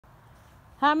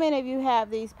How many of you have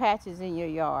these patches in your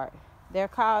yard? They're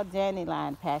called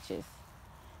dandelion patches.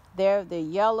 They're the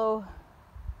yellow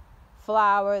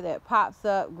flower that pops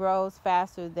up, grows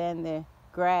faster than the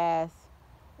grass,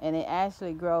 and it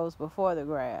actually grows before the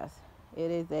grass. It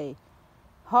is a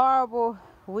horrible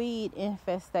weed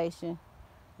infestation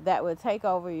that would take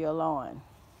over your lawn.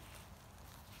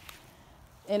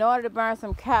 In order to burn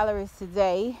some calories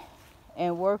today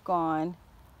and work on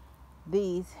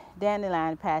these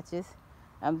dandelion patches,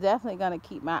 I'm definitely going to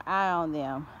keep my eye on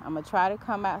them. I'm going to try to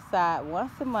come outside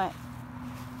once a month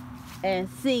and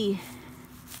see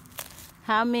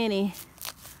how many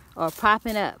are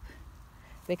popping up,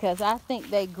 because I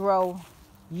think they grow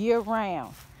year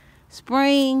round.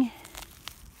 Spring,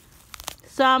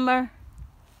 summer,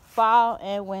 fall,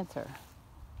 and winter.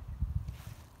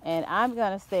 And I'm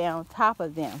going to stay on top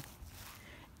of them.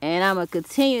 And I'm going to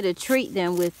continue to treat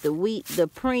them with the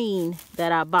preen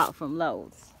that I bought from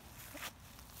Lowe's.